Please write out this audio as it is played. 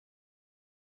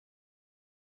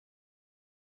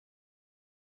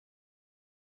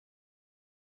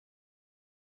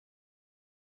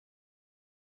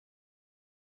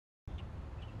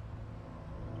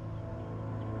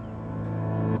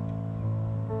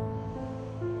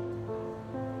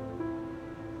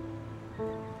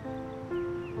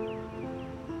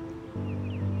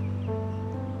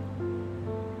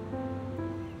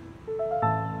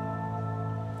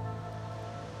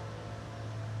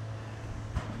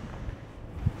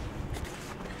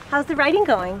How's the writing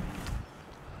going?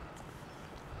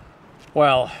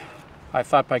 Well, I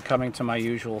thought by coming to my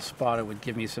usual spot it would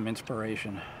give me some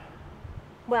inspiration.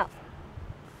 Well,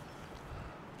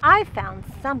 I found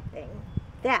something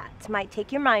that might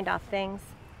take your mind off things.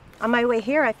 On my way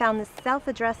here, I found this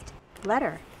self-addressed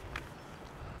letter.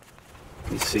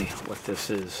 Let me see what this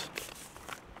is.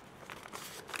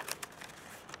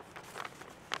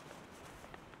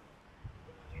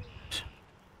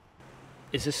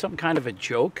 Is this some kind of a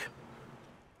joke?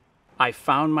 I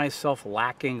found myself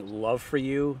lacking love for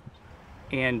you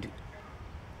and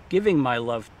giving my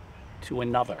love to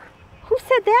another. Who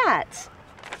said that?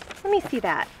 Let me see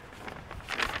that.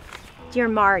 Dear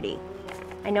Marty,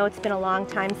 I know it's been a long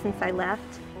time since I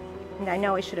left, and I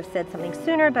know I should have said something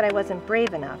sooner, but I wasn't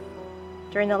brave enough.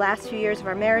 During the last few years of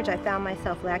our marriage, I found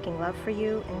myself lacking love for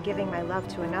you and giving my love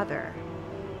to another.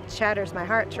 It shatters my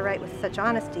heart to write with such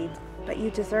honesty, but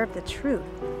you deserve the truth.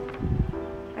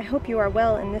 I hope you are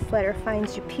well and this letter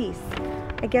finds you peace.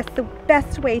 I guess the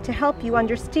best way to help you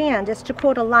understand is to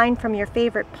quote a line from your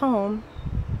favorite poem.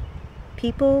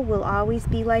 People will always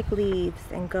be like leaves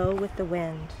and go with the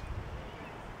wind.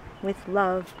 With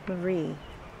love, Marie.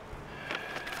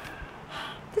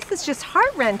 This is just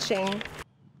heart-wrenching.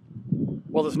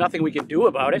 Well, there's nothing we can do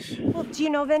about it. Well, do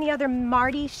you know of any other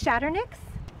Marty Shatternicks?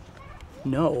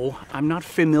 No, I'm not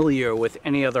familiar with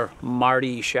any other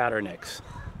Marty Shatternicks.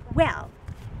 Well,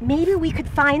 maybe we could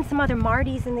find some other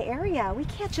Martys in the area. We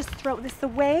can't just throw this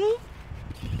away.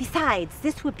 Besides,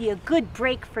 this would be a good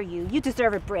break for you. You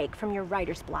deserve a break from your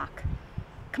writer's block.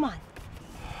 Come on.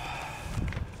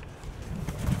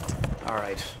 All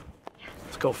right,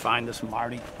 let's go find this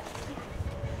Marty.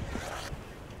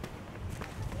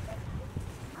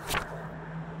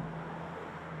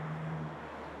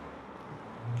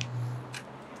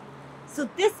 So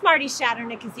this Marty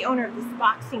Shatternick is the owner of this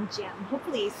boxing gym.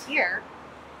 Hopefully he's here.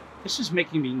 This is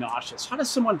making me nauseous. How does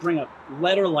someone bring a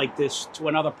letter like this to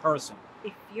another person?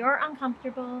 If you're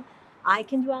uncomfortable, I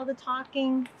can do all the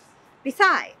talking.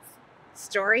 Besides,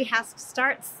 story has to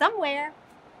start somewhere.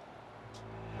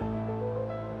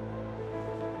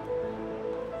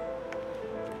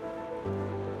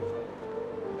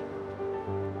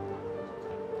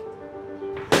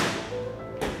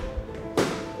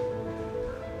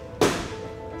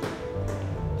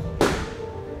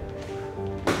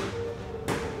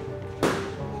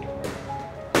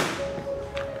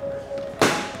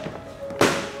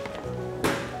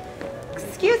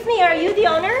 Excuse me, are you the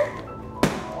owner?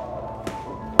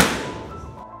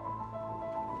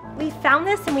 We found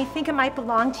this and we think it might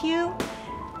belong to you.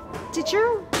 Did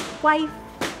your wife,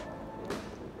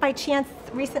 by chance,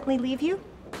 recently leave you?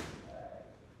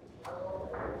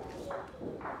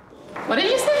 What did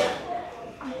you say?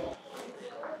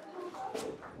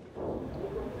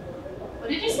 What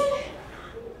did you say?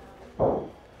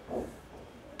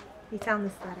 We found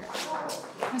this letter.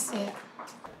 Let me see it.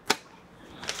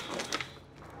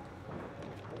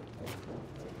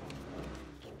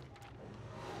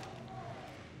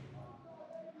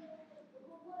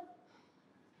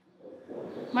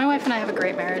 My wife and I have a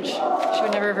great marriage. She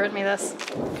would never have written me this.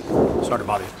 Sorry to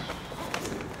bother you.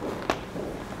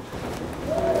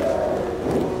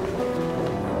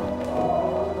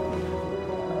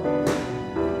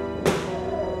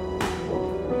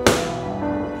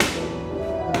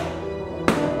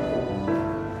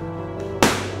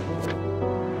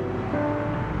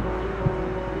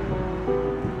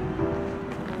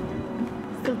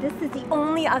 So this is the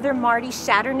only other Marty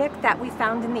Shatternick that we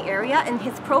found in the area, and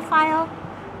his profile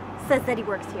says that he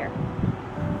works here.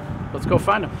 Let's go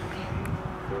find him.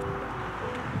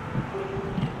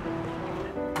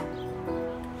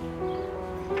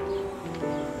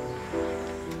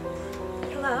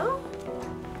 Hello?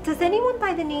 Does anyone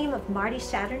by the name of Marty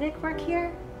Shatternick work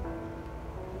here?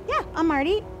 Yeah, I'm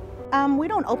Marty. We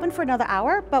don't open for another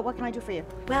hour, but what can I do for you?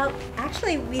 Well,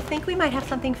 actually, we think we might have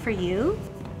something for you.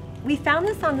 We found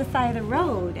this on the side of the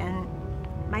road, and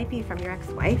it might be from your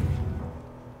ex-wife.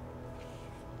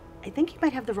 I think you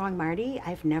might have the wrong Marty.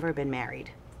 I've never been married.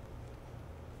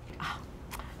 Oh,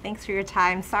 thanks for your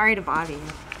time. Sorry to bother you.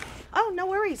 Oh, no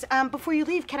worries. Before you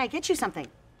leave, can I get you something?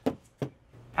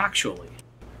 Actually,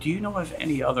 do you know of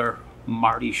any other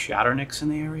Marty Shatternicks in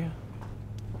the area?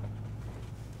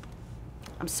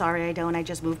 I'm sorry, I don't. I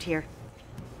just moved here.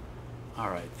 All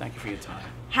right, thank you for your time.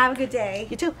 Have a good day.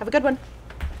 You too. Have a good one.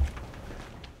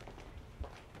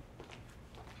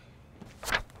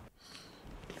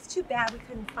 It's too bad we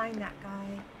couldn't find that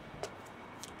guy.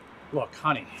 Look,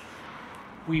 honey,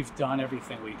 we've done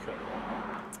everything we could.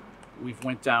 We've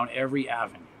went down every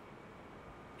avenue.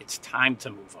 It's time to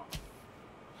move on.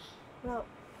 Well,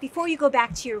 before you go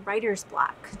back to your writer's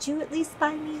block, could you at least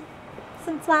buy me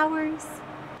some flowers?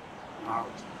 All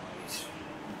right.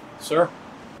 Sir,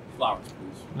 flowers,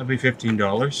 please. That'll be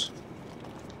 $15.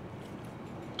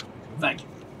 Thank you.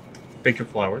 Pick your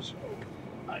flowers.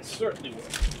 I certainly will.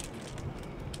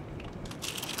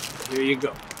 Here you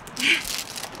go.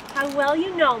 How well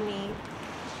you know me.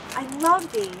 I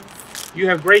love these. You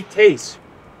have great taste.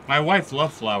 My wife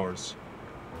loved flowers.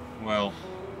 Well,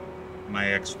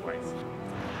 my ex-wife.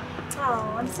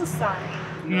 Oh, I'm so sorry.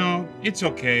 No, it's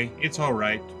okay. It's all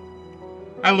right.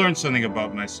 I learned something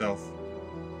about myself.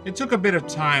 It took a bit of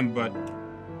time, but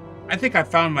I think I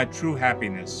found my true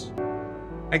happiness.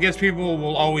 I guess people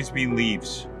will always be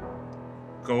leaves,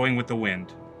 going with the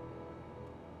wind.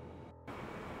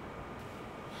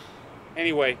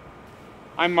 Anyway,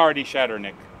 I'm Marty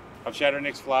Shatternick of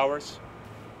Shatternick's Flowers.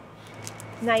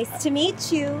 Nice to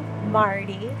meet you,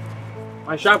 Marty.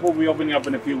 My shop will be opening up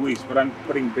in a few weeks, but I'm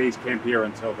putting base camp here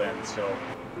until then, so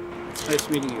Nice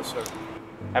meeting you, sir.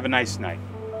 have a nice night.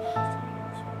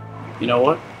 You know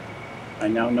what? I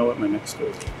now know what my next door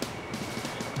is.